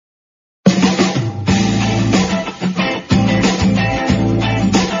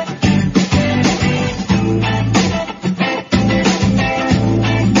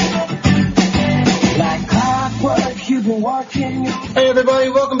Hey everybody,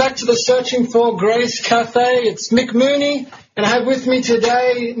 welcome back to the Searching for Grace Cafe. It's Mick Mooney, and I have with me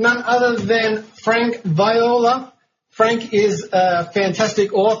today none other than Frank Viola. Frank is a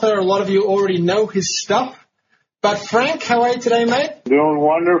fantastic author. A lot of you already know his stuff. But Frank, how are you today, mate? Doing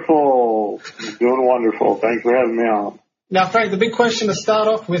wonderful. Thanks for having me on. Now, Frank, the big question to start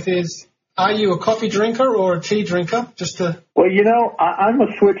off with is, are you a coffee drinker or a tea drinker? Well, I'm a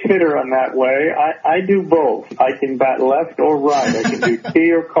switch hitter on that way. I do both. I can bat left or right. I can do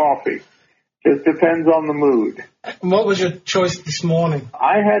tea or coffee. Just depends on the mood. What was your choice this morning?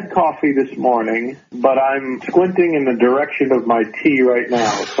 I had coffee this morning, but I'm squinting in the direction of my tea right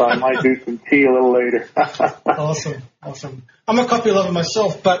now, so I might do some tea a little later. Awesome. I'm a coffee lover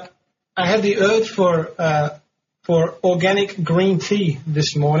myself, but I had the urge for organic green tea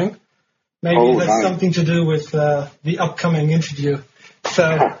this morning. Maybe that's something to do with the upcoming interview.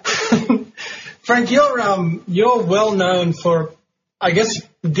 So, Frank, you're well known for, I guess,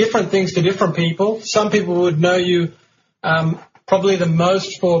 different things to different people. Some people would know you probably the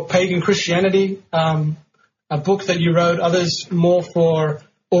most for pagan Christianity, a book that you wrote. Others more for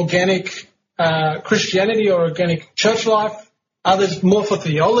organic Christianity or organic church life. Others more for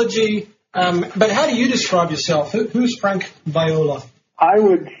theology. But how do you describe yourself? Who's Frank Viola? I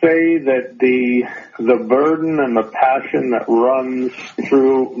would say that the burden and the passion that runs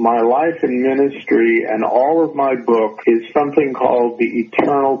through my life and ministry and all of my book is something called the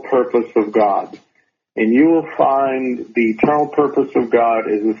eternal purpose of God. And you will find the eternal purpose of God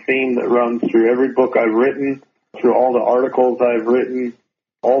is a theme that runs through every book I've written, through all the articles I've written,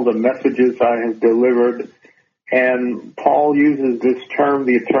 all the messages I have delivered. And Paul uses this term,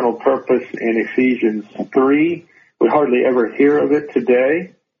 the eternal purpose, in Ephesians 3. We hardly ever hear of it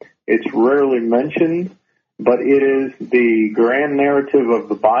today. It's rarely mentioned, but it is the grand narrative of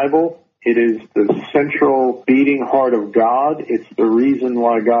the Bible. It is the central beating heart of God. It's the reason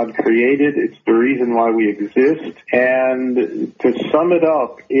why God created. It's the reason why we exist. And to sum it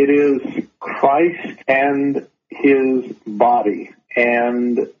up, it is Christ and his body,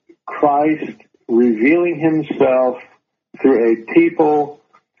 and Christ revealing himself through a people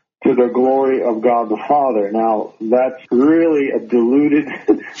to the glory of God the Father. Now, that's really a diluted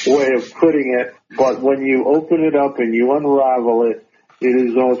way of putting it, but when you open it up and you unravel it, it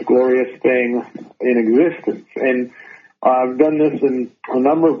is the most glorious thing in existence. And I've done this in a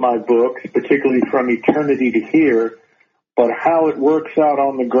number of my books, particularly From Eternity to Here, but how it works out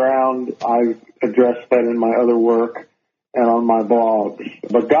on the ground, I've addressed that in my other work and on my blogs.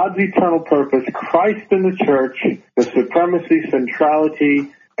 But God's eternal purpose, Christ in the church, the supremacy,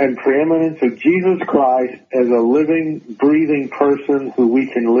 centrality, and preeminence of Jesus Christ as a living, breathing person who we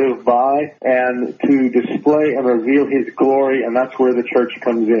can live by, and to display and reveal his glory, and that's where the church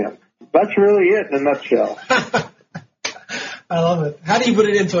comes in. That's really it in a nutshell. I love it. How do you put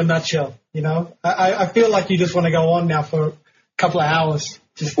it into a nutshell? I feel like you just want to go on now for a couple of hours.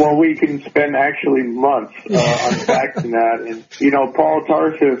 Well, we can spend actually months unpacking that. And, Paul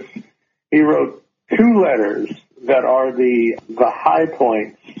Tarsus, he wrote 2 letters that are the high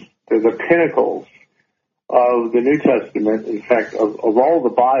points, the pinnacles of the New Testament, in fact, of all the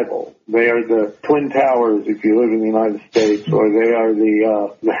Bible. They are the Twin Towers, if you live in the United States, or they are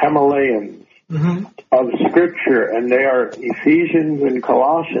the Himalayas of Scripture, and they are Ephesians and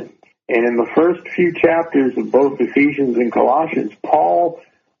Colossians. And in the first few chapters of both Ephesians and Colossians, Paul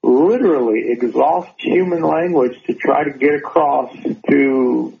literally exhausts human language to try to get across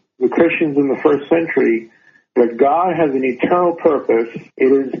to the Christians in the first century that God has an eternal purpose.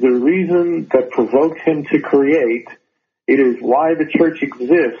 It is the reason that provoked him to create. It is why the church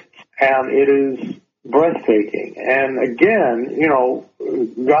exists, and it is breathtaking. And again,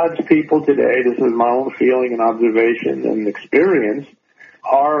 God's people today, this is my own feeling and observation and experience,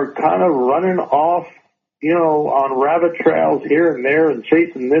 are kind of running off, on rabbit trails here and there and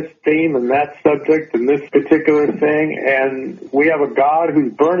chasing this theme and that subject and this particular thing. And we have a God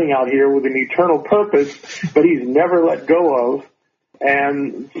who's burning out here with an eternal purpose, but he's never let go of.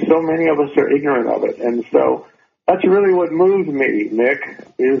 And so many of us are ignorant of it. And so that's really what moves me, Nick,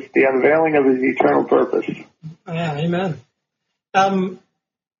 is the unveiling of his eternal purpose. Yeah, amen.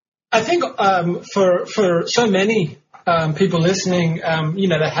 I think for so many people listening,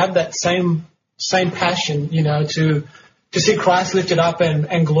 that have that same passion, to see Christ lifted up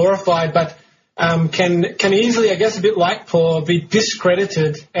and glorified, but can easily, I guess, a bit like Paul, be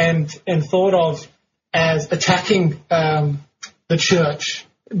discredited and thought of as attacking the church,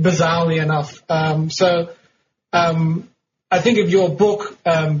 bizarrely enough. So I think of your book,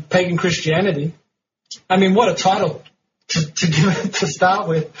 Pagan Christianity. I mean, what a title to give it to start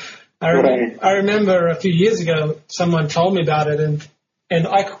with. I remember a few years ago someone told me about it, and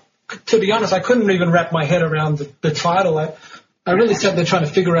to be honest, I couldn't even wrap my head around the title. I really sat there trying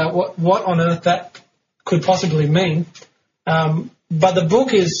to figure out what on earth that could possibly mean. But the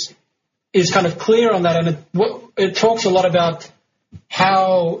book is kind of clear on that, and it talks a lot about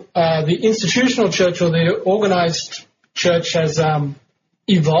how the institutional church or the organized church has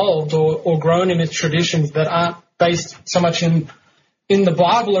evolved or grown in its traditions that aren't based so much in the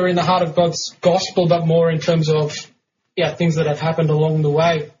Bible or in the heart of God's gospel, but more in terms of things that have happened along the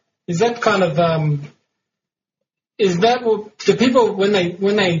way. Is that kind of do people when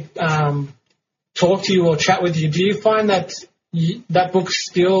they talk to you or chat with you, do you find that that book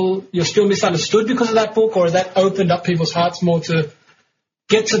you're still misunderstood because of that book, or that opened up people's hearts more to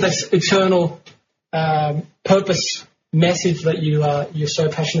get to this eternal purpose message that you're so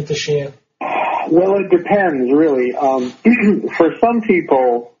passionate to share? Well, it depends, really. For some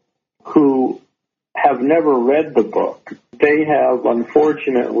people who have never read the book, they have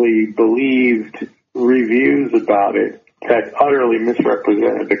unfortunately believed reviews about it that utterly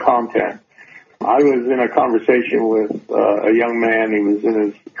misrepresented the content. I was in a conversation with a young man. He was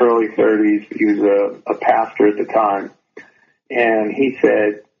in his early 30s. He was a pastor at the time. And he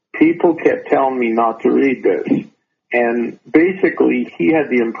said, people kept telling me not to read this. And basically, he had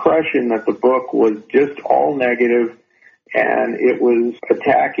the impression that the book was just all negative, and it was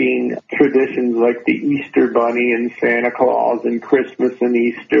attacking traditions like the Easter Bunny and Santa Claus and Christmas and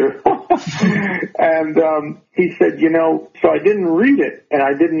Easter. And he said, so I didn't read it, and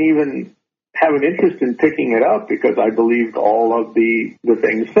I didn't even have an interest in picking it up because I believed all of the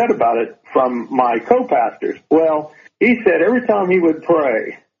things said about it from my co-pastors. Well, he said every time he would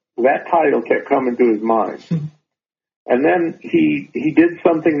pray, that title kept coming to his mind. And then he did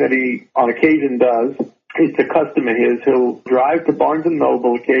something that he on occasion does. It's a custom of his. He'll drive to Barnes &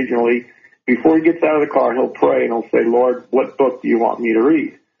 Noble occasionally. Before he gets out of the car, he'll pray and he'll say, Lord, what book do you want me to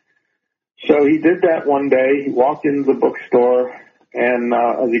read? So he did that one day. He walked into the bookstore, and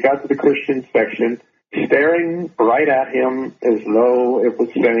as he got to the Christian section, staring right at him as though it was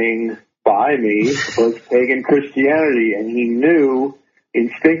saying, buy me, was Pagan Christianity, and he knew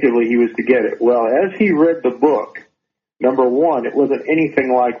instinctively he was to get it. Well, as he read the book, number one, it wasn't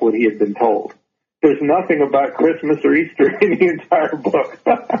anything like what he had been told. There's nothing about Christmas or Easter in the entire book.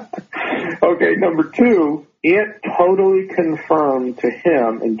 Okay, number two, it totally confirmed to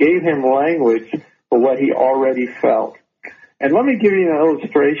him and gave him language for what he already felt. And let me give you an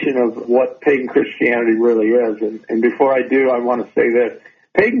illustration of what pagan Christianity really is. And before I do, I want to say this.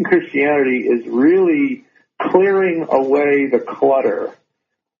 Pagan Christianity is really clearing away the clutter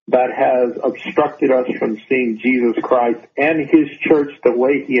that has obstructed us from seeing Jesus Christ and his church the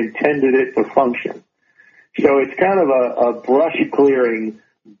way he intended it to function. So it's kind of a brush-clearing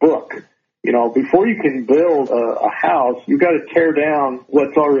book. Before you can build a house, you've got to tear down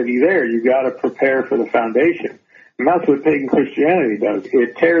what's already there. You've got to prepare for the foundation. And that's what pagan Christianity does.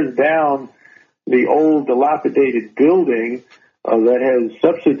 It tears down the old, dilapidated building that has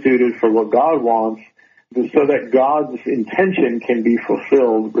substituted for what God wants, so that God's intention can be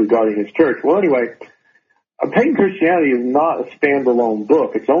fulfilled regarding his church. Well, anyway, pagan Christianity is not a standalone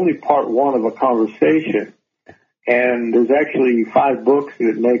book. It's only part one of a conversation. And there's actually 5 books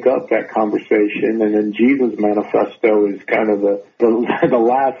that make up that conversation. And then Jesus' manifesto is kind of the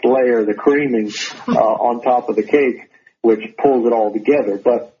last layer, the creaming on top of the cake, which pulls it all together.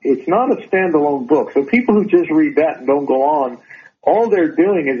 But it's not a standalone book. So people who just read that and don't go on, all they're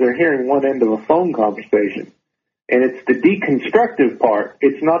doing is they're hearing one end of a phone conversation. And it's the deconstructive part.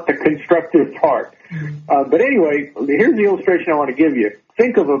 It's not the constructive part. But anyway, here's the illustration I want to give you.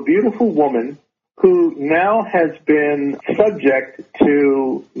 Think of a beautiful woman who now has been subject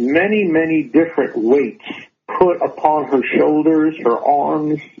to many, many different weights put upon her shoulders, her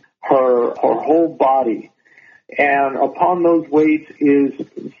arms, her whole body. And upon those weights is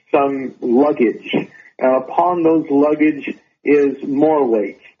some luggage. And upon those luggage is more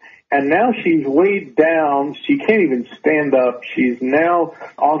weight. And now she's weighed down. She can't even stand up. She's now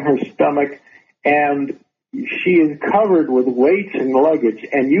on her stomach, and she is covered with weights and luggage,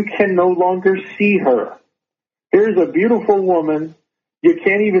 and you can no longer see her. Here's a beautiful woman. You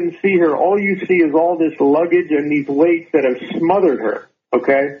can't even see her. All you see is all this luggage and these weights that have smothered her,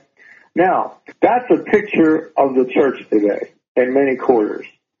 okay? Now, that's a picture of the church today in many quarters.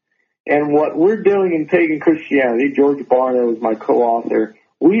 And what we're doing in pagan Christianity, George Barna is my co-author,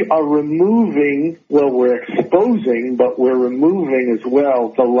 we are removing, we're exposing, but we're removing as well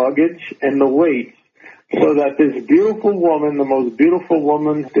the luggage and the weights, so that this beautiful woman, the most beautiful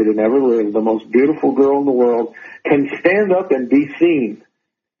woman that had ever lived, the most beautiful girl in the world, can stand up and be seen.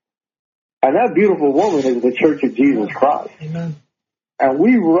 And that beautiful woman is the Church of Jesus Christ. Amen. And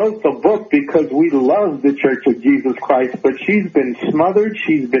we wrote the book because we love the Church of Jesus Christ, but she's been smothered,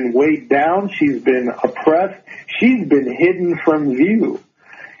 she's been weighed down, she's been oppressed, she's been hidden from view.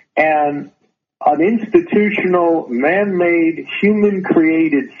 And an institutional, man-made,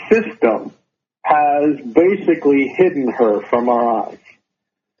 human-created system has basically hidden her from our eyes.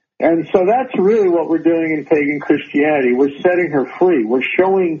 And so that's really what we're doing in pagan Christianity. We're setting her free. We're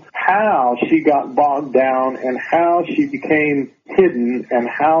showing how she got bogged down and how she became hidden and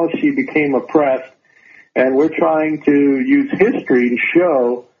how she became oppressed. And we're trying to use history to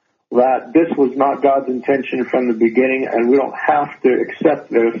show that this was not God's intention from the beginning, and we don't have to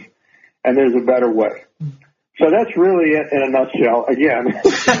accept this, and there's a better way. So that's really it in a nutshell. Again,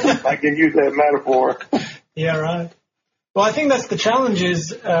 I can use that metaphor. Yeah, right. Well, I think that's the challenge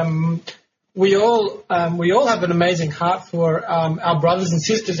is we all have an amazing heart for our brothers and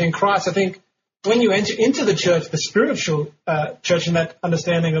sisters in Christ. I think when you enter into the church, the spiritual church, and that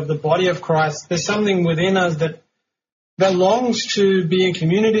understanding of the body of Christ, there's something within us that longs to be in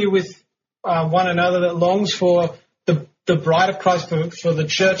community with one another, that longs for the bride of Christ, for the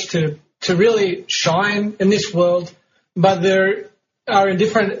church to really shine in this world. But there are in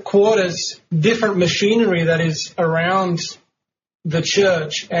different quarters, different machinery that is around the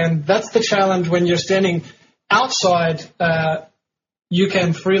church. And that's the challenge when you're standing outside. You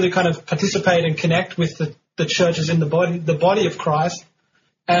can freely kind of participate and connect with the churches in the body of Christ.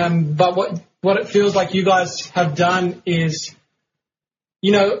 But what it feels like you guys have done is,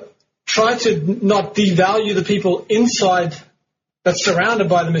 try to not devalue the people inside that's surrounded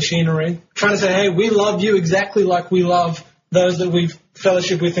by the machinery, trying to say, hey, we love you exactly like we love those that we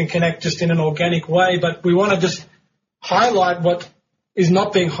fellowship with and connect just in an organic way, but we want to just highlight what is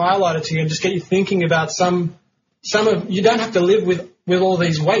not being highlighted to you and just get you thinking about some of, you don't have to live with all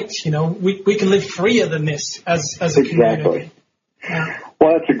these weights, we can live freer than this as a community. Exactly. Yeah.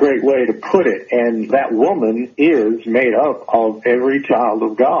 Well, that's a great way to put it, and that woman is made up of every child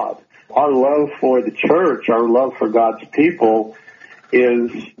of God. Our love for the church, our love for God's people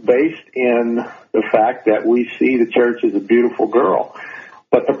is based in the fact that we see the church as a beautiful girl.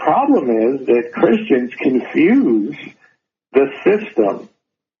 But the problem is that Christians confuse the system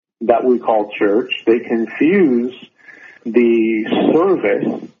that we call church. They confuse the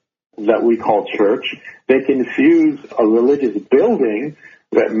service that we call church. They confuse a religious building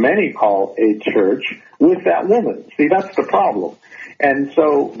that many call a church with that woman. See, that's the problem. And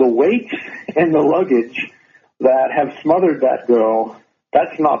so the weights and the luggage that have smothered that girl,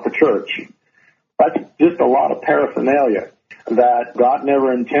 that's not the church. That's just a lot of paraphernalia that God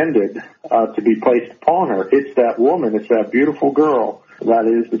never intended to be placed upon her. It's that woman, it's that beautiful girl that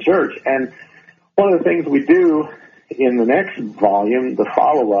is the church. And one of the things we do in the next volume, the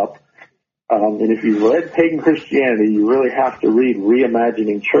follow-up, and if you've read Pagan Christianity, you really have to read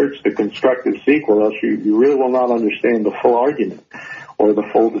Reimagining Church, the constructive sequel, else you really will not understand the full argument or the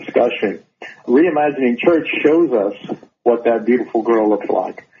full discussion. Reimagining Church shows us what that beautiful girl looks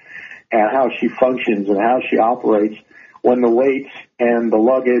like and how she functions and how she operates when the weights and the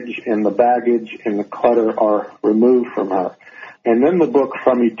luggage and the baggage and the clutter are removed from her. And then the book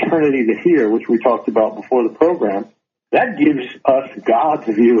From Eternity to Here, which we talked about before the program, that gives us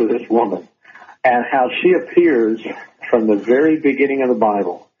God's view of this woman and how she appears from the very beginning of the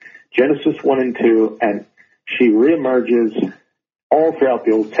Bible, Genesis 1 and 2, and she reemerges all throughout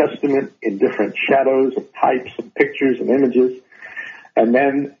the Old Testament in different shadows and types and pictures and images. And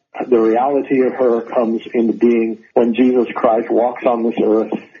then the reality of her comes into being when Jesus Christ walks on this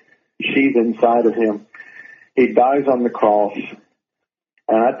earth, she's inside of him. He dies on the cross,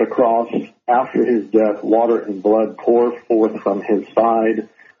 and at the cross, after his death, water and blood pour forth from his side.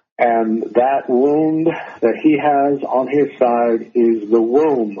 And that wound that he has on his side is the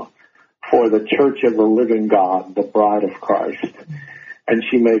womb for the church of the living God, the bride of Christ. And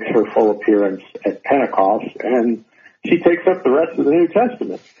she makes her full appearance at Pentecost, and she takes up the rest of the New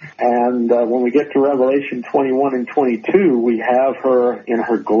Testament. And when we get to Revelation 21 and 22, we have her in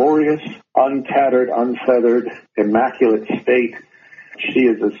her glorious, untattered, unfeathered, immaculate state. She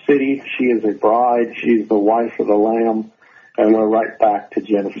is a city, she is a bride, she is the wife of the Lamb. And we're right back to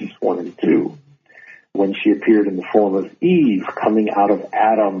Genesis 1 and 2, when she appeared in the form of Eve coming out of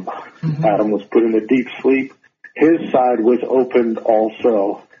Adam. Mm-hmm. Adam was put in a deep sleep. His side was opened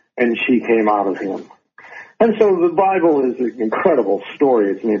also, and she came out of him. And so the Bible is an incredible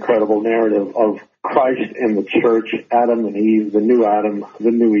story. It's an incredible narrative of Christ and the church, Adam and Eve, the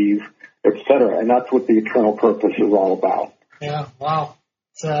new Eve, etc. And that's what the eternal purpose is all about. Yeah, wow.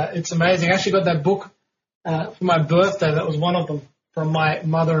 It's amazing. I actually got that book for my birthday. That was one of them. from my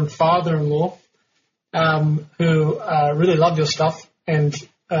mother and father-in-law, who really love your stuff. And,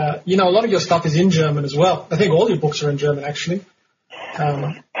 a lot of your stuff is in German as well. I think all your books are in German, actually.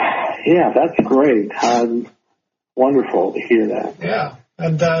 Yeah, that's great. Wonderful to hear that. Yeah,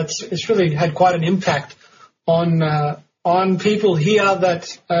 and it's really had quite an impact on people here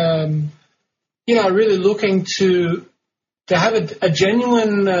that, really looking to have a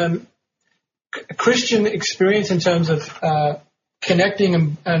genuine Christian experience in terms of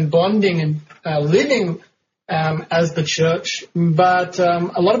connecting and bonding and living as the church. But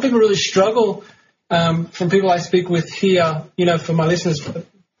a lot of people really struggle, from people I speak with here, for my listeners, for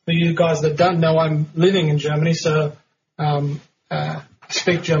you guys that don't know, I'm living in Germany, so I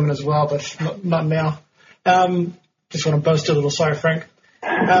speak German as well, but not now. Just want to boast a little. Sorry, Frank.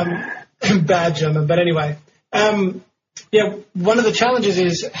 Bad German, but anyway. One of the challenges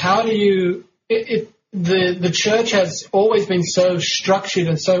is how do you the church has always been so structured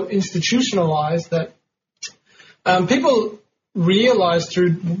and so institutionalized that people realize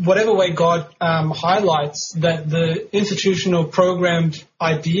through whatever way God highlights that the institutional programmed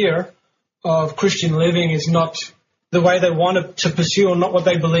idea of Christian living is not the way they want to pursue, or not what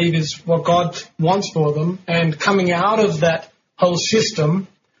they believe is what God wants for them, and coming out of that whole system,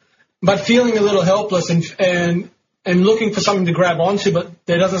 but feeling a little helpless and looking for something to grab onto, but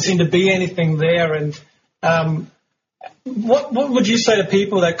there doesn't seem to be anything there. And what would you say to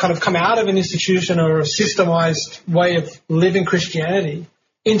people that kind of come out of an institution or a systemized way of living Christianity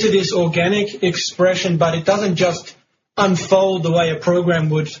into this organic expression, but it doesn't just unfold the way a program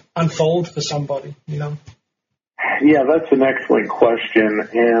would unfold for somebody, Yeah, that's an excellent question,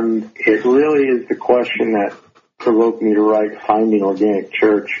 and it really is the question that provoked me to write Finding Organic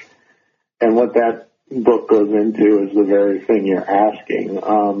Church. And what that book goes into is the very thing you're asking.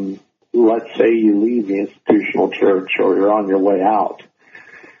 Let's say you leave the institutional church or you're on your way out.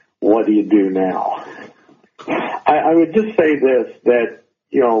 What do you do now? I would just say this, that,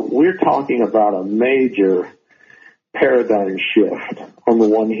 we're talking about a major paradigm shift on the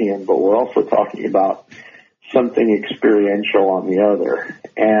one hand, but we're also talking about something experiential on the other.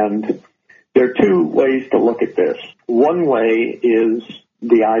 And there are two ways to look at this. One way is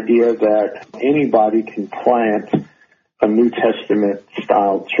the idea that anybody can plant a New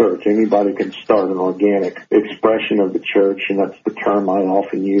Testament-style church. Anybody can start an organic expression of the church, and that's the term I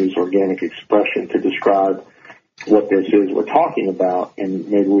often use, organic expression, to describe what this is we're talking about, and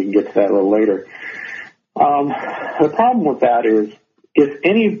maybe we can get to that a little later. The problem with that is, if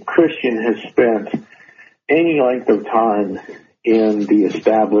any Christian has spent any length of time in the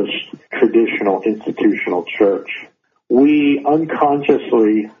established traditional institutional church, we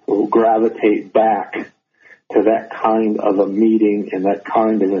unconsciously will gravitate back to that kind of a meeting and that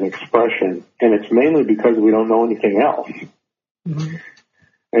kind of an expression, and it's mainly because we don't know anything else. Mm-hmm.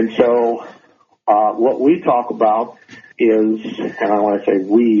 And so what we talk about is, and I want to say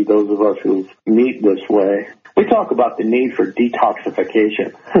we, those of us who meet this way, we talk about the need for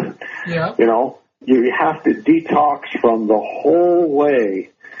detoxification. Yeah. You have to detox from the whole way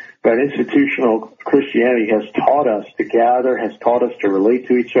that institutional Christianity has taught us to gather, has taught us to relate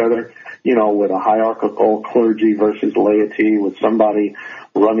to each other, with a hierarchical clergy versus laity, with somebody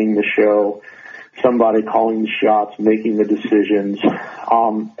running the show, somebody calling the shots, making the decisions.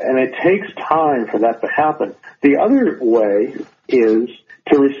 And it takes time for that to happen. The other way is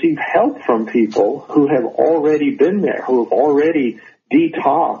to receive help from people who have already been there, who have already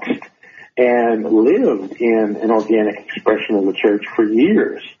detoxed and lived in an organic expression of the church for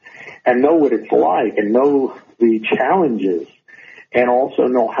years, and know what it's like, and know the challenges, and also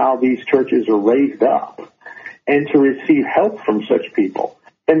know how these churches are raised up, and to receive help from such people.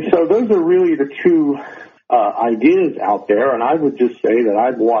 And so those are really the two ideas out there, and I would just say that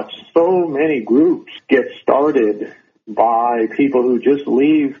I've watched so many groups get started by people who just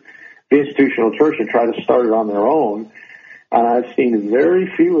leave the institutional church and try to start it on their own, and I've seen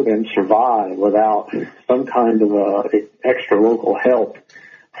very few of them survive without some kind of extra local help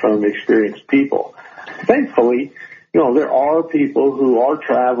from experienced people. Thankfully, there are people who are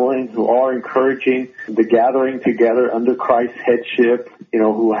traveling, who are encouraging the gathering together under Christ's headship,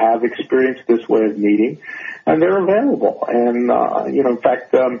 who have experienced this way of meeting, and they're available. And, in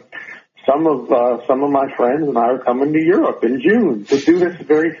fact, some of my friends and I are coming to Europe in June to do this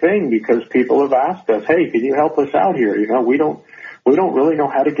very thing, because people have asked us, hey, can you help us out here? We don't really know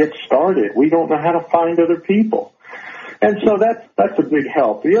how to get started. We don't know how to find other people. And so that's a big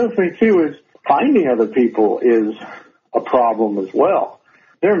help. The other thing, too, is finding other people is a problem as well.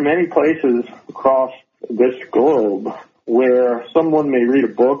 There are many places across this globe where someone may read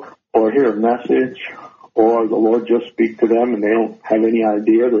a book or hear a message or the Lord just speak to them and they don't have any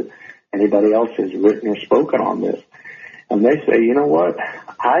idea that anybody else has written or spoken on this. And they say, you know what,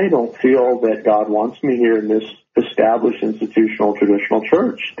 I don't feel that God wants me here in this established institutional traditional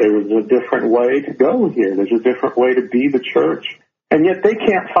church. There is a different way to go here. There's a different way to be the church. And yet they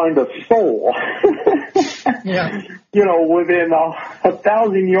can't find a soul, yeah. Within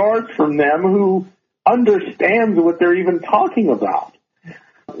 1,000 yards from them who understands what they're even talking about.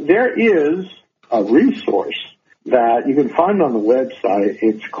 There is a resource that you can find on the website.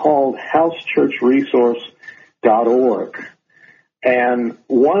 It's called housechurchresource.org. And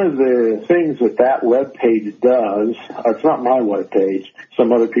one of the things that webpage does, it's not my webpage,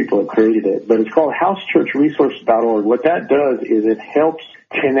 some other people have created it, but it's called housechurchresource.org. What that does is it helps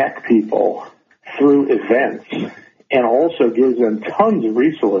connect people through events and also gives them tons of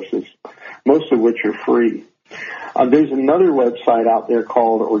resources, most of which are free. There's another website out there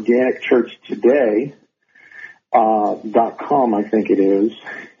called organicchurchtoday.com, I think it is,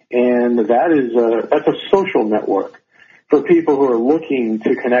 and that's a social network for people who are looking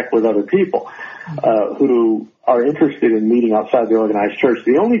to connect with other people who are interested in meeting outside the organized church.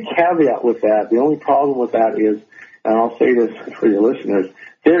 The only caveat with that, the only problem with that is, and I'll say this for your listeners,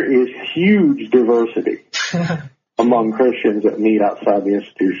 there is huge diversity among Christians that meet outside the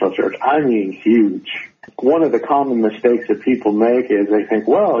institutional church. I mean huge. One of the common mistakes that people make is they think,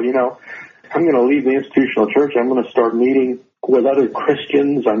 well, I'm going to leave the institutional church. I'm going to start meeting with other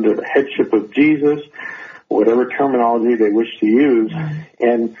Christians under the headship of Jesus, whatever terminology they wish to use,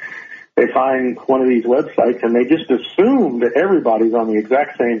 and they find one of these websites and they just assume that everybody's on the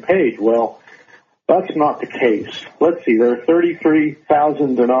exact same page. Well, that's not the case. Let's see, there are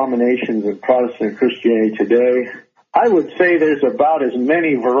 33,000 denominations in Protestant Christianity today. I would say there's about as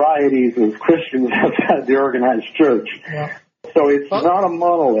many varieties of Christians outside the organized church. Yeah. So it's not a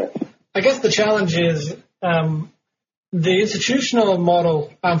monolith. I guess the challenge is the institutional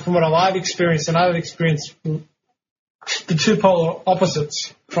model, from what I've experienced, and I've experienced the two polar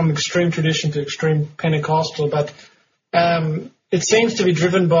opposites from extreme tradition to extreme Pentecostal, but it seems to be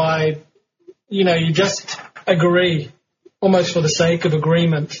driven by, you just agree almost for the sake of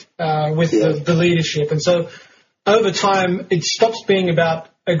agreement with the leadership. And so over time, it stops being about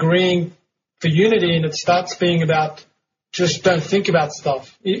agreeing for unity and it starts being about just don't think about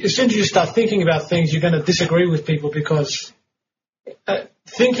stuff. As soon as you start thinking about things, you're going to disagree with people because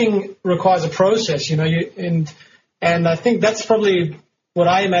thinking requires a process, and I think that's probably what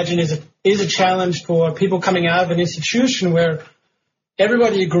I imagine is a challenge for people coming out of an institution where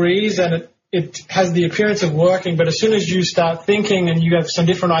everybody agrees and it has the appearance of working, but as soon as you start thinking and you have some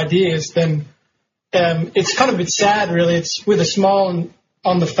different ideas, then it's kind of a bit sad, really. It's with a smile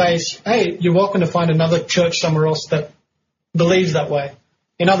on the face, hey, you're welcome to find another church somewhere else that believes that way.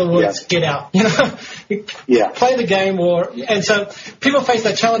 In other words, get out. Play the game, and so people face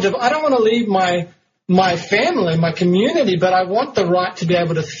that challenge of I don't want to leave my family, my community, but I want the right to be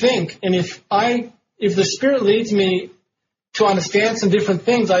able to think. And if the Spirit leads me to understand some different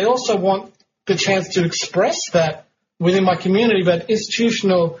things, I also want the chance to express that within my community. But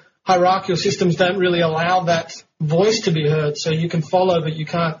institutional hierarchical systems don't really allow that voice to be heard. So you can follow, but you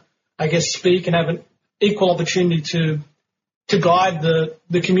can't, I guess, speak and have an equal opportunity to guide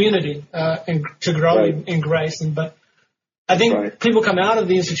the community and to grow in grace. But I think people come out of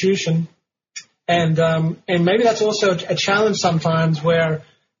the institution, and maybe that's also a challenge sometimes where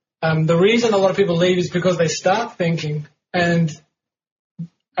the reason a lot of people leave is because they start thinking. And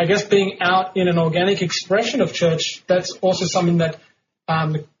I guess being out in an organic expression of church, that's also something that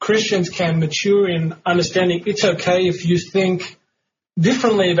Christians can mature in understanding. It's okay if you think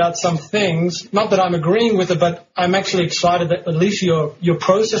differently about some things. Not that I'm agreeing with it, but I'm actually excited that at least you're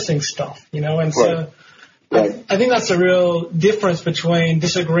processing stuff, And so I think that's a real difference between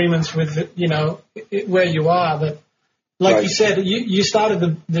disagreements with, where you are. But like you said, you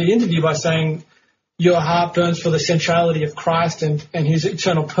started the interview by saying your heart burns for the centrality of Christ and his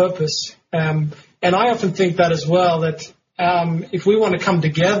eternal purpose. And I often think that as well, that if we want to come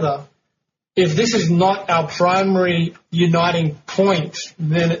together, if this is not our primary uniting point,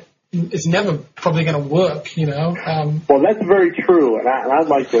 then it's never probably going to work, Well, that's very true, and I'd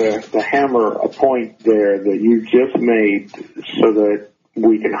like to hammer a point there that you just made so that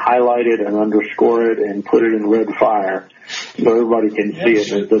we can highlight it and underscore it and put it in red fire so everybody can see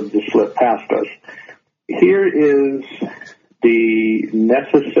it and it doesn't just slip past us. Here is the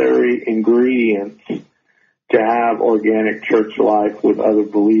necessary ingredients to have organic church life with other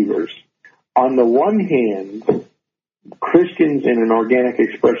believers. On the one hand, Christians in an organic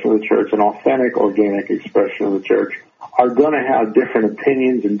expression of the church, an authentic organic expression of the church, are going to have different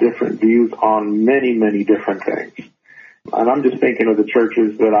opinions and different views on many, many different things. And I'm just thinking of the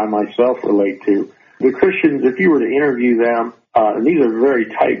churches that I myself relate to. The Christians, if you were to interview them, and these are very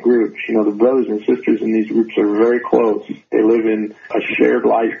tight groups. You know, the brothers and sisters in these groups are very close. They live in a shared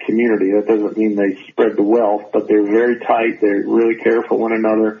life community. That doesn't mean they spread the wealth, but they're very tight. They really care for one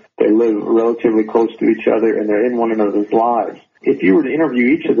another. They live relatively close to each other, and they're in one another's lives. If you were to interview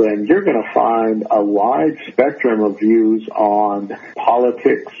each of them, you're going to find a wide spectrum of views on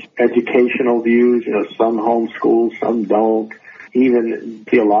politics, educational views. You know, some homeschool, some don't. Even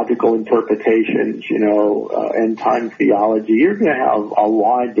theological interpretations, end time theology. You're going to have a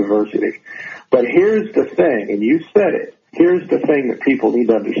wide diversity. But here's the thing, and you said it, here's the thing that people need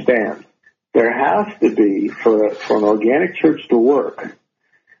to understand. There has to be, for an organic church to work,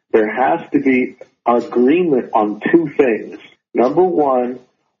 there has to be agreement on two things. Number one,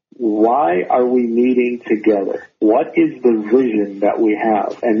 why are we meeting together? What is the vision that we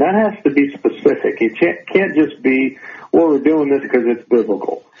have? And that has to be specific. It can't just be, well, we're doing this because it's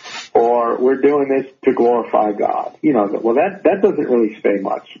biblical, or we're doing this to glorify God. Well, that doesn't really say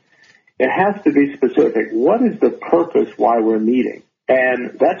much. It has to be specific. What is the purpose why we're meeting?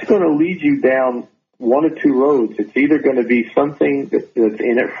 And that's going to lead you down one of two roads. It's either going to be something that's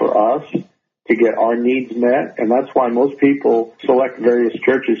in it for us to get our needs met, and that's why most people select various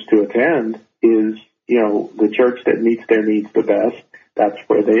churches to attend is, the church that meets their needs the best. That's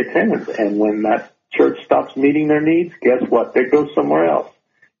where they attend. And when that church stops meeting their needs, guess what? They go somewhere else.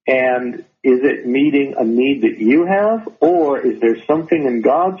 And is it meeting a need that you have, or is there something in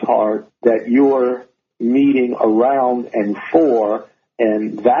God's heart that you're meeting around and for,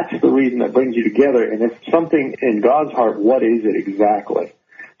 and that's the reason that brings you together? And if something in God's heart, what is it exactly?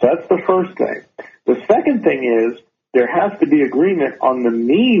 So that's the first thing. The second thing is there has to be agreement on the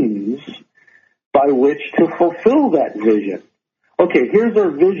means by which to fulfill that vision. Okay, here's our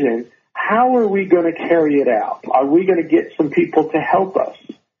vision. How are we going to carry it out? Are we going to get some people to help us?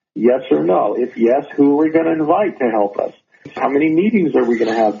 Yes or no? If yes, who are we going to invite to help us? How many meetings are we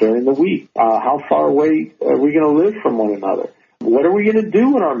going to have during the week? How far away are we going to live from one another? What are we going to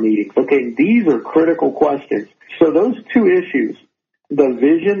do in our meetings? Okay, these are critical questions. So those two issues, the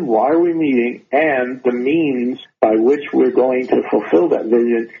vision, why are we meeting, and the means by which we're going to fulfill that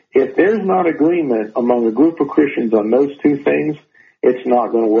vision, if there's not agreement among a group of Christians on those two things, it's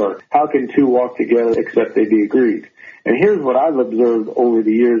not going to work. How can two walk together except they be agreed? And here's what I've observed over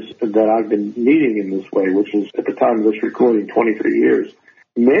the years that I've been meeting in this way, which is at the time of this recording, 23 years.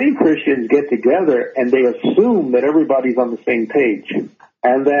 Many Christians get together and they assume that everybody's on the same page.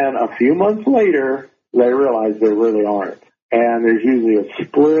 And then a few months later, they realize they really aren't. And there's usually a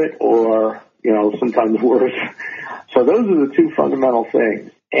split or, sometimes worse. So those are the two fundamental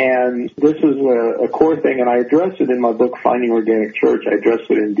things. And this is a core thing, and I address it in my book, Finding Organic Church. I address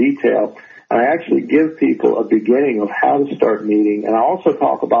it in detail. And I actually give people a beginning of how to start meeting. And I also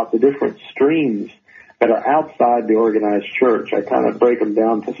talk about the different streams that are outside the organized church. I kind of break them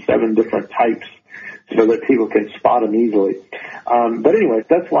down to 7 different types so that people can spot them easily. But anyway,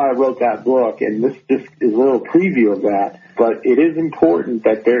 that's why I wrote that book, and this just is a little preview of that. But it is important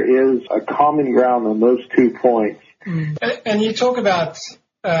that there is a common ground on those 2 points. And you talk about,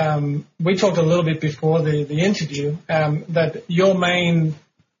 we talked a little bit before the interview, that your main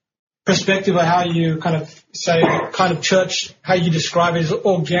perspective of how you kind of say kind of church, how you describe it is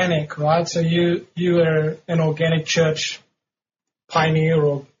organic, right? So you are an organic church pioneer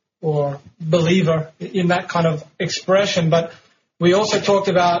or believer in that kind of expression. But we also talked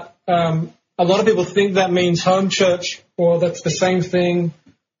about a lot of people think that means home church or that's the same thing.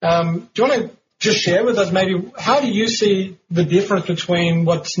 Do you want to just share with us maybe how do you see the difference between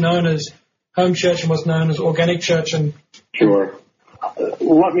what's known as home church and what's known as organic church? And Sure.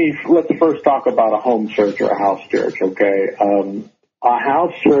 Let's first talk about a home church or a house church, okay? A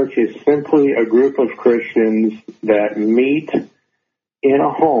house church is simply a group of Christians that meet in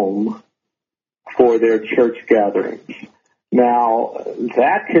a home for their church gatherings. Now,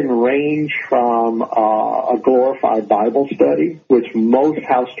 that can range from a glorified Bible study, which most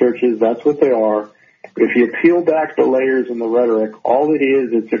house churches, that's what they are. If you peel back the layers in the rhetoric, all it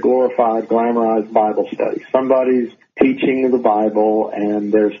is, it's a glorified, glamorized Bible study. Somebody's teaching the Bible,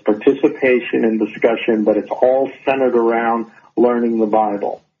 and there's participation and discussion, but it's all centered around learning the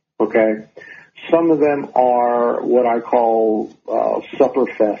Bible, okay? Some of them are what I call supper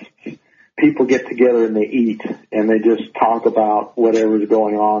fests. People get together and they eat, and they just talk about whatever's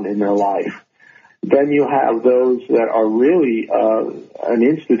going on in their life. Then you have those that are really an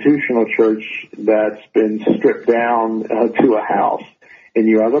institutional church that's been stripped down to a house, and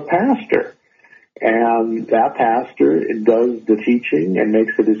you have a pastor. And that pastor does the teaching and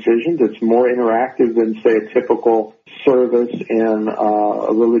makes the decisions. It's more interactive than, say, a typical service in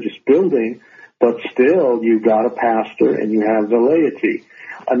a religious building, but still you've got a pastor and you have the laity.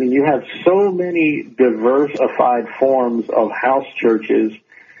 I mean, you have so many diversified forms of house churches.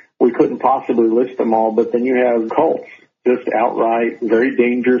 We couldn't possibly list them all, but then you have cults, just outright very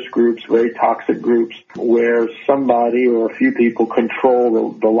dangerous groups, very toxic groups, where somebody or a few people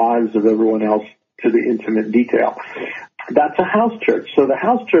control the lives of everyone else to the intimate detail. That's a house church. So the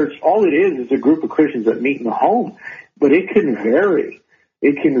house church, all it is a group of Christians that meet in the home, but it can vary.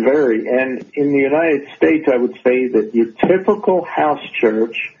 It can vary. And in the United States, I would say that your typical house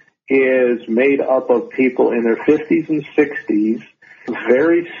church is made up of people in their 50s and 60s,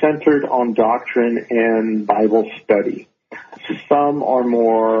 very centered on doctrine and Bible study. Some are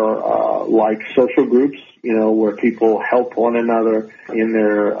more like social groups, where people help one another in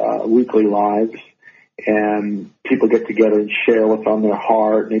their weekly lives, and people get together and share what's on their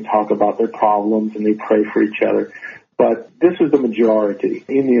heart, and they talk about their problems, and they pray for each other. But this is the majority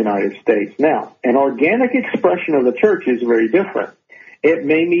in the United States. Now, an organic expression of the church is very different. It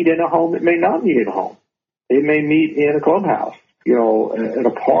may meet in a home. It may not meet in a home. It may meet in a clubhouse, at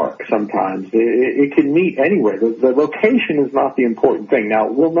a park sometimes. It can meet anywhere. The location is not the important thing. Now,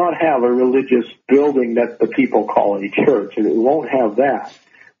 we'll not have a religious building that the people call a church. It won't have that.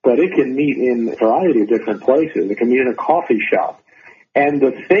 But it can meet in a variety of different places. It can meet in a coffee shop. And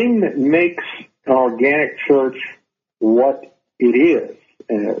the thing that makes an organic church what it is,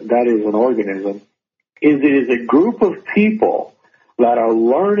 that is an organism, is it is a group of people that are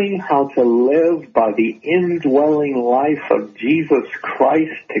learning how to live by the indwelling life of Jesus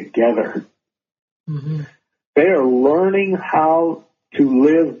Christ together. Mm-hmm. They are learning how to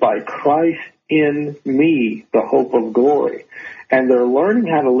live by Christ in me, the hope of glory. And they're learning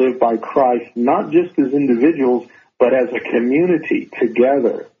how to live by Christ not just as individuals, but as a community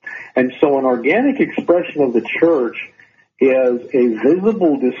together. And so an organic expression of the church is a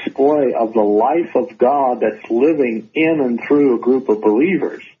visible display of the life of God that's living in and through a group of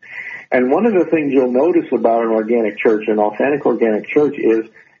believers. And one of the things you'll notice about an organic church, an authentic organic church, is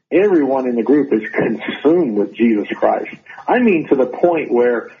everyone in the group is consumed with Jesus Christ. I mean, to the point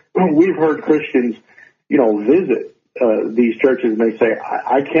where we've heard Christians, visit these churches, and they say,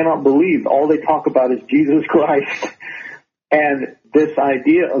 I cannot believe all they talk about is Jesus Christ. And this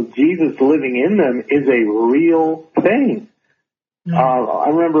idea of Jesus living in them is a real thing. I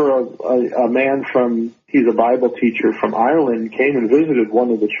remember a man he's a Bible teacher from Ireland, came and visited one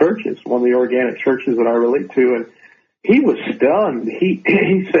of the churches, one of the organic churches that I relate to, and he was stunned.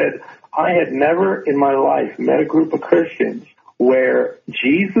 He said, I had never in my life met a group of Christians where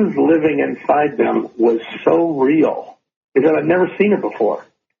Jesus living inside them was so real. He said, I'd never seen it before.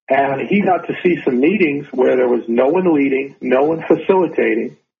 And he got to see some meetings where there was no one leading, no one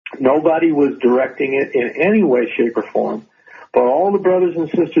facilitating, nobody was directing it in any way, shape, or form. But all the brothers and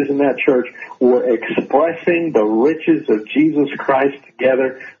sisters in that church were expressing the riches of Jesus Christ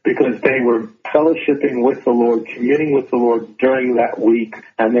together because they were fellowshipping with the Lord, communing with the Lord during that week,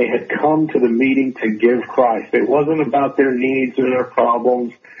 and they had come to the meeting to give Christ. It wasn't about their needs or their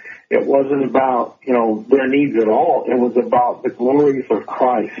problems. It wasn't about, their needs at all. It was about the glories of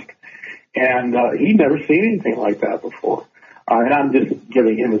Christ. And he'd never seen anything like that before. And I'm just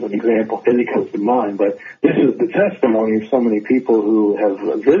giving him as an example because he comes to mind, but this is the testimony of so many people who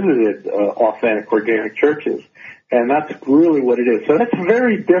have visited authentic organic churches, and that's really what it is. So that's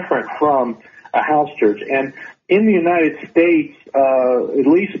very different from a house church. And in the United States, at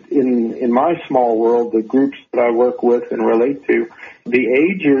least in my small world, the groups that I work with and relate to, the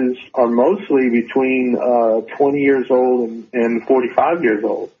ages are mostly between 20 years old and 45 years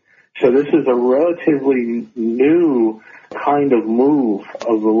old. So this is a relatively new kind of move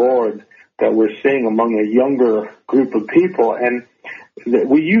of the Lord that we're seeing among a younger group of people. And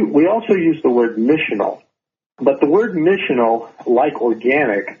we also use the word missional. But the word missional, like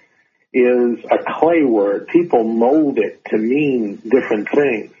organic, is a clay word. People mold it to mean different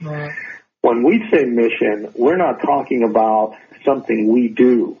things. Right. When we say mission, we're not talking about something we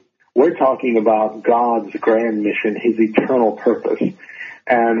do. We're talking about God's grand mission, his eternal purpose.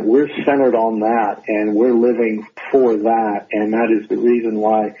 And we're centered on that, and we're living for that, and that is the reason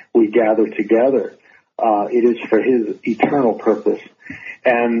why we gather together. It is for his eternal purpose.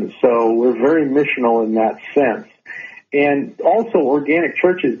 And so we're very missional in that sense. And also organic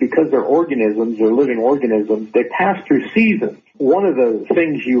churches, because they're organisms, they're living organisms, they pass through seasons. One of the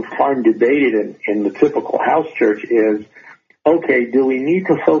things you find debated in the typical house church is, okay, do we need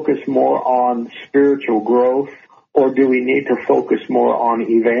to focus more on spiritual growth, or do we need to focus more on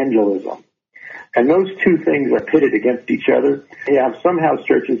evangelism? And those two things are pitted against each other. You have some house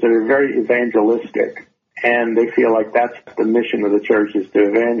churches that are very evangelistic, and they feel like that's the mission of the church is to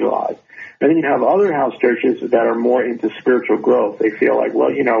evangelize. And then you have other house churches that are more into spiritual growth. They feel like,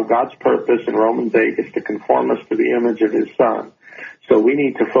 well, God's purpose in Romans 8 is to conform us to the image of his Son. So we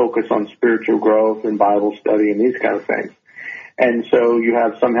need to focus on spiritual growth and Bible study and these kind of things. And so you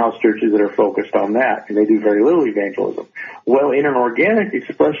have some house churches that are focused on that, and they do very little evangelism. Well, in an organic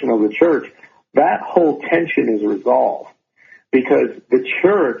expression of the church, that whole tension is resolved, because the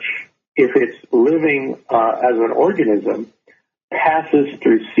church, if it's living as an organism, passes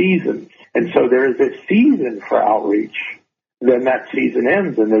through seasons. And so there is a season for outreach. Then that season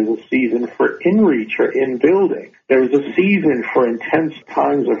ends, and there's a season for in-reach or in-building. There's a season for intense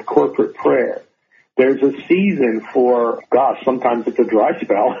times of corporate prayer. There's a season for, sometimes it's a dry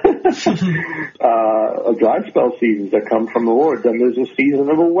spell, a dry spell seasons that come from the Lord. Then there's a season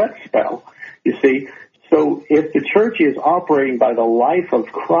of a wet spell, you see. So if the church is operating by the life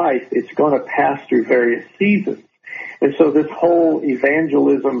of Christ, it's going to pass through various seasons. And so this whole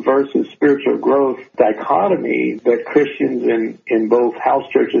evangelism versus spiritual growth dichotomy that Christians in both house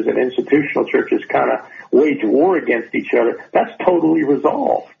churches and institutional churches kind of wage war against each other, that's totally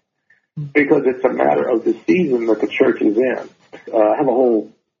resolved, because it's a matter of the season that the church is in. I have a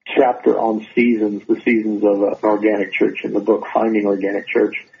whole chapter on seasons, the seasons of an organic church in the book, Finding Organic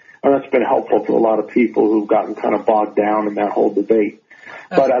Church. And that's been helpful to a lot of people who've gotten kind of bogged down in that whole debate.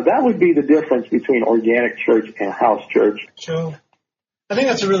 But that would be the difference between organic church and house church. Sure. I think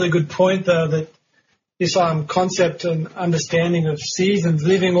that's a really good point, though, that this concept and understanding of seasons,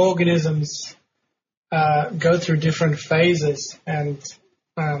 living organisms go through different phases. And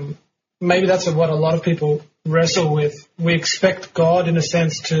maybe that's what a lot of people wrestle with. We expect God, in a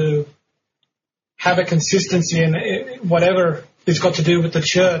sense, to have a consistency in whatever it's got to do with the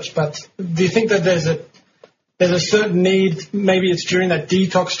church. But do you think that there's a certain need, maybe it's during that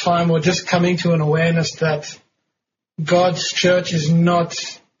detox time or just coming to an awareness that God's church is not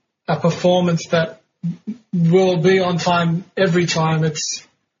a performance that will be on time every time. It's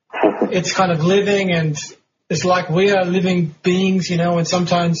kind of living, and it's like we are living beings, and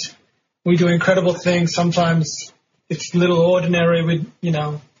sometimes we do incredible things. Sometimes it's a little ordinary.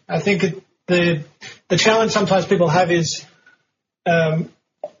 I think the challenge sometimes people have is,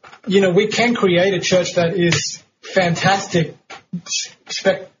 we can create a church that is fantastic,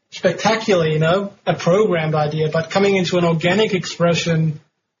 spectacular, a programmed idea, but coming into an organic expression,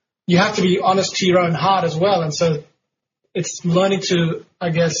 you have to be honest to your own heart as well. And so it's learning to, I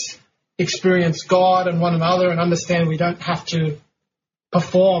guess, experience God and one another and understand we don't have to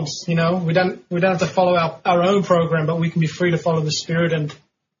perform, we don't have to follow our own program, but we can be free to follow the Spirit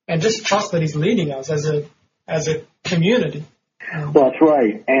and just trust that He's leading us as a community. Well, that's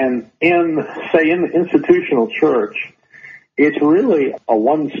right. And in the institutional church, it's really a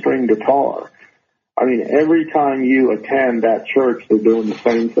one-string guitar. I mean, every time you attend that church, they're doing the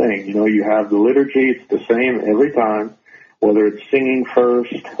same thing. You have the liturgy, it's the same every time, whether it's singing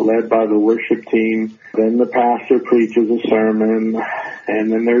first, led by the worship team, then the pastor preaches a sermon,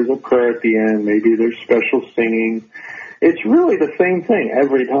 and then there's a prayer at the end, maybe there's special singing. It's really the same thing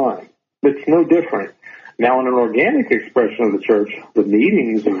every time. It's no different. Now, in an organic expression of the church, the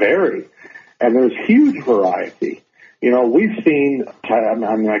meetings vary, and there's huge variety. We've seen,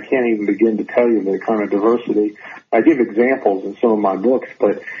 I can't even begin to tell you the kind of diversity. I give examples in some of my books,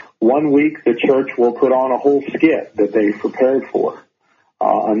 but one week the church will put on a whole skit that they've prepared for.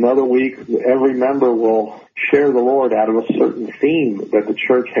 Another week, every member will share the Lord out of a certain theme that the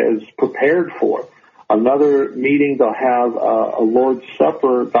church has prepared for. Another meeting, they'll have a Lord's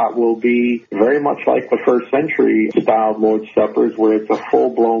Supper that will be very much like the first century styled Lord's Suppers, where it's a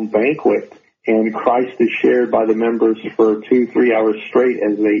full-blown banquet, and Christ is shared by the members for 2-3 hours straight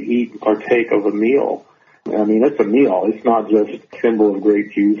as they eat and partake of a meal. I mean, it's a meal. It's not just a symbol of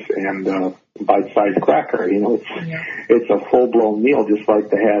grape juice and bite-sized cracker. It's a full-blown meal, just like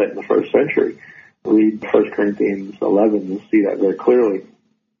they had it in the first century. Read 1 Corinthians 11, you'll see that very clearly.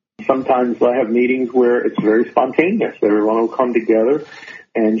 Sometimes I have meetings where it's very spontaneous. Everyone will come together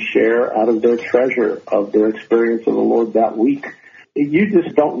and share out of their treasure of their experience of the Lord that week. You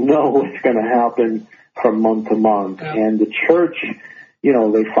just don't know what's going to happen from month to month. Yeah. And the church,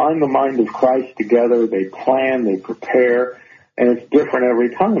 they find the mind of Christ together. They plan, they prepare, and it's different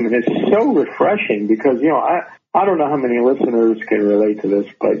every time. And it's so refreshing because, I don't know how many listeners can relate to this,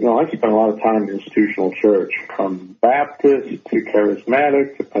 but, I spent a lot of time in institutional church, from Baptist to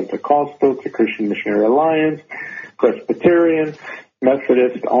Charismatic to Pentecostal to Christian Missionary Alliance, Presbyterian,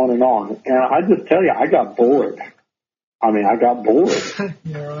 Methodist, on and on. And I just tell you, I got bored. I mean, I got bored. Right.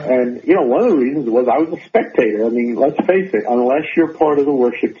 And, you know, one of the reasons was I was a spectator. I mean, let's face it, unless you're part of the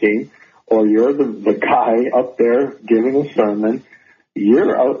worship team or you're the guy up there giving a sermon,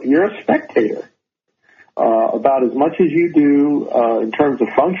 you're a spectator. About as much as you do in terms of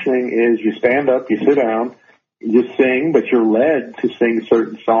functioning is you stand up, you sit down, you sing, but you're led to sing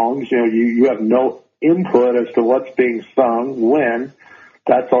certain songs. You know, you have no input as to what's being sung when.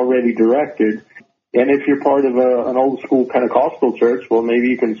 That's already directed. And if you're part of an old school Pentecostal church, well, maybe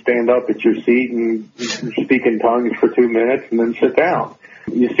you can stand up at your seat and speak in tongues for 2 minutes and then sit down.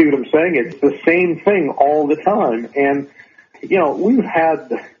 You see what I'm saying? It's the same thing all the time. And, you know, we've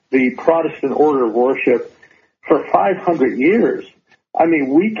had the Protestant order of worship for 500 years. I mean,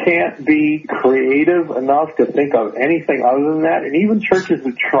 we can't be creative enough to think of anything other than that. And even churches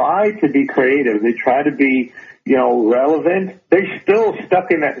that try to be creative, they try to be, you know, relevant, they're still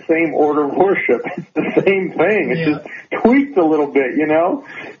stuck in that same order of worship. It's the same thing. It's just tweaked a little bit, you know.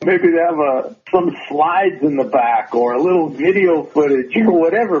 Maybe they have some slides in the back or a little video footage or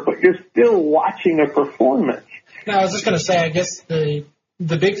whatever, but you're still watching a performance. No, I was just going to say, I guess the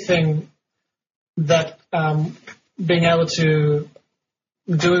big thing that being able to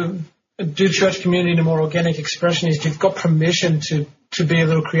do church community in a more organic expression is you've got permission to be a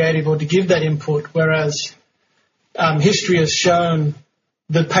little creative or to give that input, whereas history has shown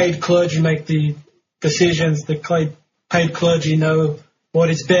the paid clergy make the decisions, the paid clergy know what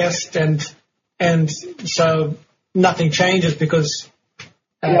is best, and so nothing changes because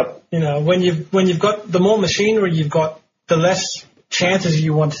you know, when you've got the more machinery you've got, the less chances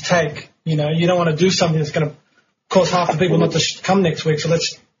you want to take. You know, you don't want to do something that's going to cause half the people not to come next week. So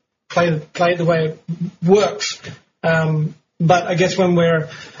let's play it the way it works. But I guess when we're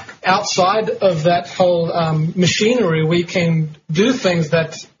outside of that whole machinery, we can do things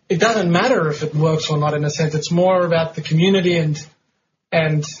that it doesn't matter if it works or not. In a sense, it's more about the community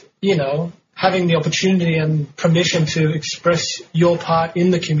and you know, having the opportunity and permission to express your part in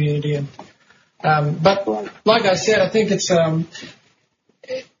the community. And but like I said, I think it's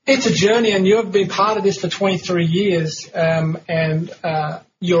a journey, and you've been part of this for 23 years, and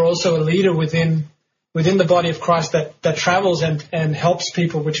you're also a leader within the body of Christ that travels and helps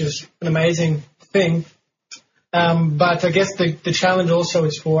people, which is an amazing thing. But I guess the challenge also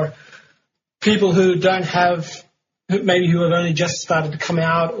is for people who don't have, who have only just started to come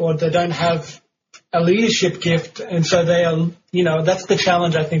out, or they don't have a leadership gift, and so they are, you know, that's the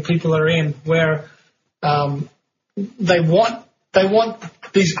challenge I think people are in, where they want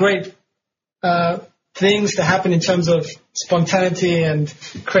these great things to happen in terms of spontaneity and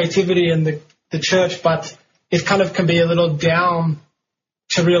creativity in the church, but it kind of can be a little down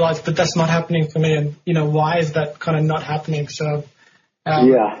to realize, but that's not happening for me, and, you know, why is that kind of not happening? So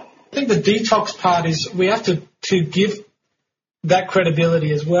I think the detox part is we have to give that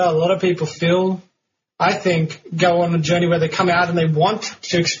credibility as well. A lot of people go on a journey where they come out and they want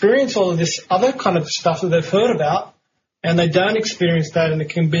to experience all of this other kind of stuff that they've heard about, and they don't experience that, and it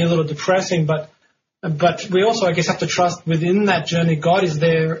can be a little depressing. But we also, I guess, have to trust within that journey God is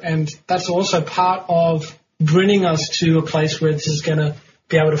there, and that's also part of bringing us to a place where this is going to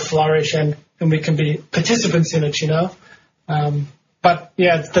be able to flourish, and we can be participants in it, you know. But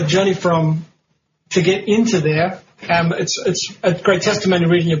yeah, it's the journey to get into there. It's a great testimony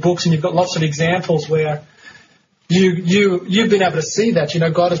reading your books, and you've got lots of examples where you've been able to see that. You know,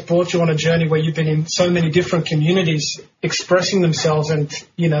 God has brought you on a journey where you've been in so many different communities expressing themselves, and,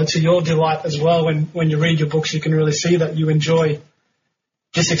 you know, to your delight as well. When you read your books, you can really see that you enjoy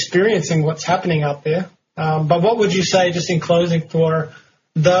just experiencing what's happening out there. But what would you say, just in closing, for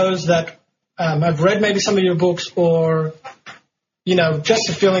those that have read maybe some of your books, or, you know, just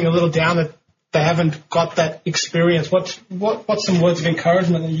feeling a little down that they haven't got that experience? What's some words of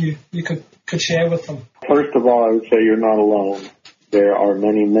encouragement that you could share with them? First of all, I would say you're not alone. There are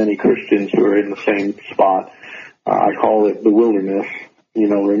many, many Christians who are in the same spot. I call it the wilderness. You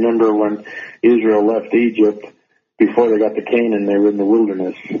know, remember when Israel left Egypt, before they got to Canaan, they were in the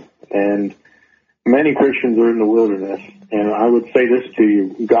wilderness. And many Christians are in the wilderness. And I would say this to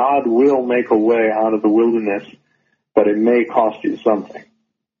you: God will make a way out of the wilderness, but it may cost you something.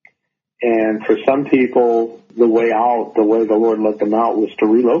 And for some people, the way out, the way the Lord let them out, was to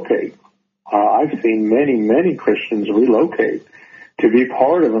relocate. I've seen many, many Christians relocate to be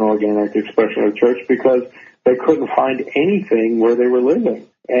part of an organic expression of the church because they couldn't find anything where they were living.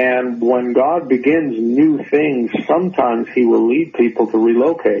 And when God begins new things, sometimes he will lead people to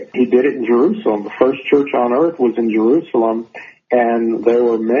relocate. He did it in Jerusalem. The first church on earth was in Jerusalem, and there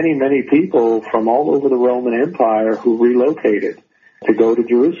were many, many people from all over the Roman Empire who relocated to go to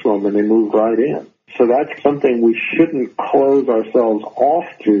Jerusalem, and they moved right in. So that's something we shouldn't close ourselves off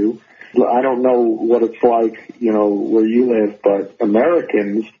to. I don't know what it's like, where you live, but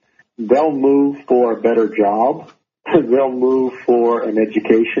Americans, they'll move for a better job. They'll move for an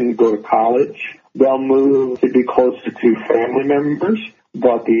education, go to college. They'll move to be closer to family members.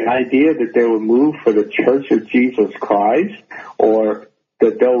 But the idea that they will move for the Church of Jesus Christ, or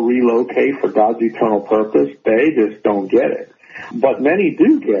that they'll relocate for God's eternal purpose, they just don't get it. But many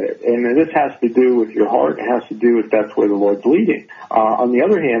do get it, and this has to do with your heart. It has to do with that's where the Lord's leading. On the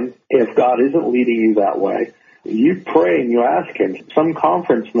other hand, if God isn't leading you that way, you pray and you ask Him. Some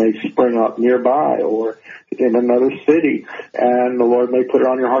conference may spring up nearby or in another city, and the Lord may put it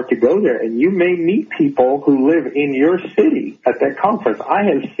on your heart to go there, and you may meet people who live in your city at that conference. I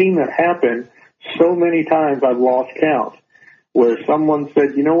have seen that happen so many times I've lost count, where someone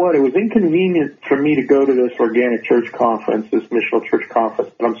said, you know what, it was inconvenient for me to go to this organic church conference, this missional church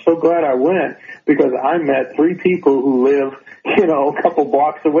conference, but I'm so glad I went because I met 3 people who live, a couple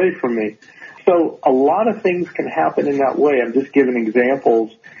blocks away from me. So a lot of things can happen in that way. I'm just giving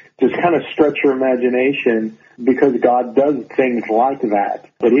examples, just kind of stretch your imagination, because God does things like that.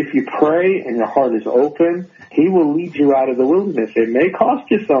 But if you pray and your heart is open, He will lead you out of the wilderness. It may cost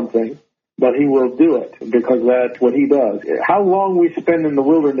you something, but He will do it, because that's what He does. How long we spend in the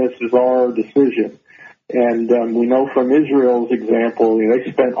wilderness is our decision. And we know from Israel's example,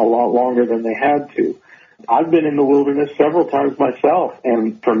 they spent a lot longer than they had to. I've been in the wilderness several times myself,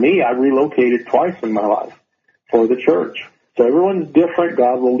 and for me, I relocated twice in my life for the church. So everyone's different.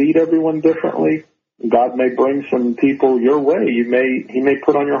 God will lead everyone differently. God may bring some people your way. He may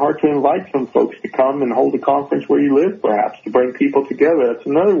put on your heart to invite some folks to come and hold a conference where you live, perhaps, to bring people together. That's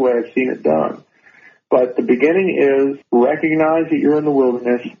another way I've seen it done. But the beginning is recognize that you're in the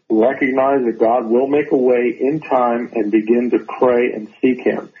wilderness, recognize that God will make a way in time, and begin to pray and seek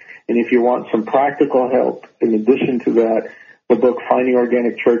Him. And if you want some practical help, in addition to that, the book Finding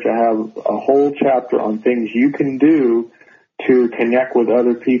Organic Church, I have a whole chapter on things you can do to connect with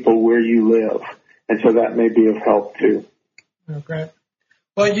other people where you live. And so that may be of help too. Oh, great.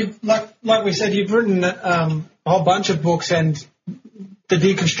 Well, like we said, you've written a whole bunch of books, and the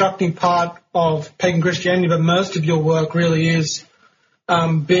deconstructing part of pagan Christianity, but most of your work really is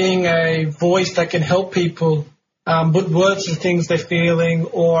being a voice that can help people put words to things they're feeling,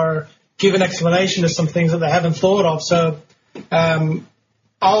 or give an explanation to some things that they haven't thought of. So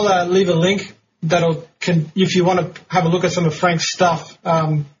I'll leave a link if you want to have a look at some of Frank's stuff.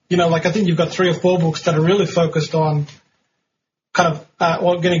 I think you've got 3 or 4 books that are really focused on kind of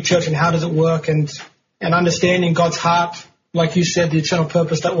organic church and how does it work, and understanding God's heart, like you said, the eternal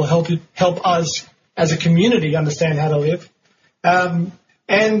purpose that will help us as a community understand how to live.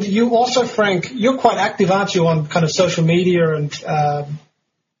 And you also, Frank, you're quite active, aren't you, on kind of social media and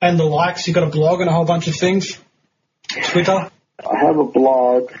the likes? You've got a blog and a whole bunch of things. Twitter. I have a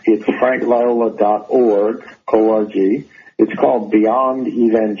blog. It's frankviola.org, O-R-G. It's called Beyond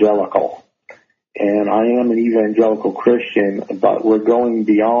Evangelical. And I am an evangelical Christian, but we're going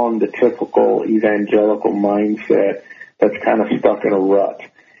beyond the typical evangelical mindset that's kind of stuck in a rut.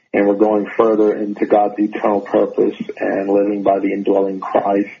 And we're going further into God's eternal purpose and living by the indwelling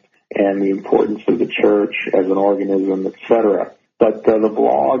Christ and the importance of the church as an organism, etc. But the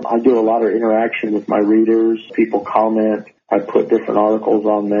blog, I do a lot of interaction with my readers. People comment. I put different articles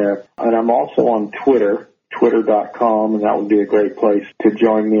on there. And I'm also on Twitter, twitter.com, and that would be a great place to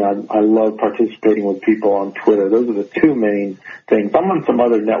join me. I love participating with people on Twitter. Those are the 2 main things. I'm on some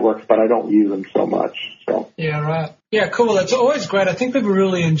other networks, but I don't use them so much. So. Yeah, right. Yeah, cool. It's always great. I think people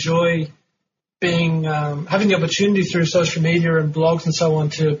really enjoy being having the opportunity through social media and blogs and so on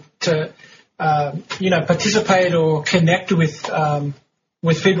to participate or connect with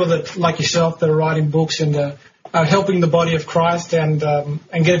people that, like yourself, that are writing books and helping the body of Christ and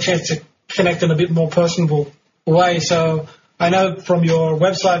get a chance to connect in a bit more personable way. So I know from your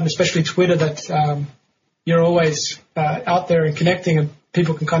website and especially Twitter that you're always out there and connecting, and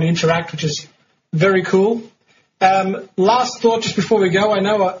people can kind of interact, which is very cool. Last thought just before we go, I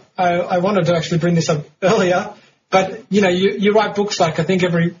know I wanted to actually bring this up earlier, but you write books like I think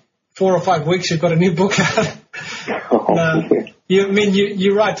every 4 or 5 weeks you've got a new book out.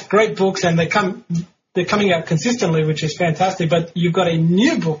 You write great books and they're coming out consistently, which is fantastic, but you've got a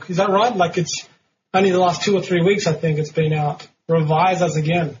new book, is that right? Like it's only the last 2 or 3 weeks I think it's been out. Revise Us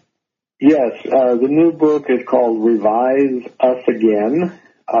Again. Yes, the new book is called Revise Us Again.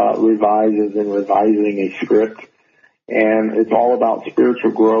 Revise is in revising a script, and it's all about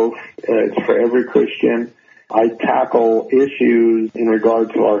spiritual growth. It's for every Christian. I tackle issues in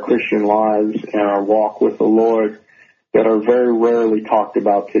regard to our Christian lives and our walk with the Lord that are very rarely talked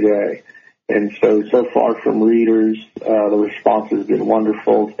about today. And so far from readers, the response has been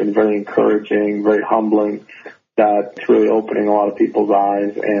wonderful. It's been very encouraging, very humbling. That's really opening a lot of people's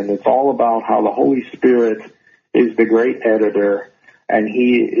eyes. And it's all about how the Holy Spirit is the great editor, and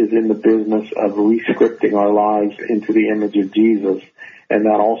he is in the business of rescripting our lives into the image of Jesus. And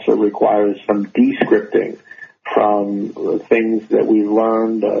that also requires some descripting from things that we've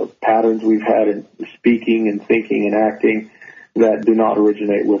learned, patterns we've had in speaking and thinking and acting that do not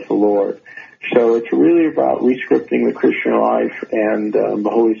originate with the Lord. So it's really about rescripting the Christian life, and the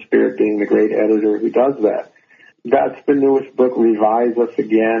Holy Spirit being the great editor who does that. That's the newest book, Revise Us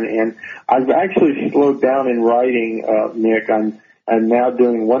Again, and I've actually slowed down in writing, Nick. I'm now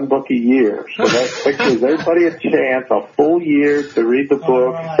doing one book a year, so that gives everybody a chance, a full year to read the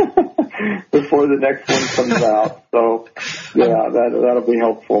book before the next one comes out. So, yeah, that'll be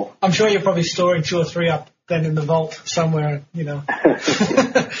helpful. I'm sure you're probably storing 2 or 3 up then in the vault somewhere, No,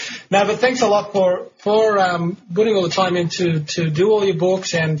 but thanks a lot for putting all the time in to do all your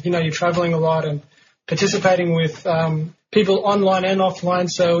books, and, you're traveling a lot and participating with people online and offline,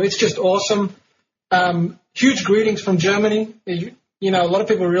 so it's just awesome. Huge greetings from Germany. A lot of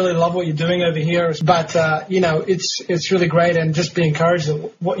people really love what you're doing over here, but, it's really great, and just be encouraged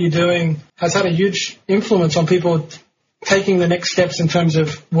that what you're doing has had a huge influence on people taking the next steps in terms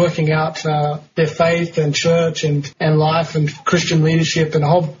of working out their faith and church and life and Christian leadership and a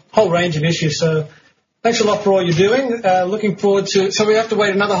whole range of issues. So thanks a lot for all you're doing. Looking forward to. So we have to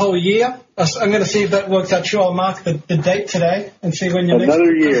wait another whole year. I'm going to see if that works out. Sure, I'll mark the date today and see when you're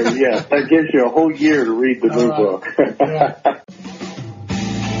another year. Yes, that gives you a whole year to read the new book. Right.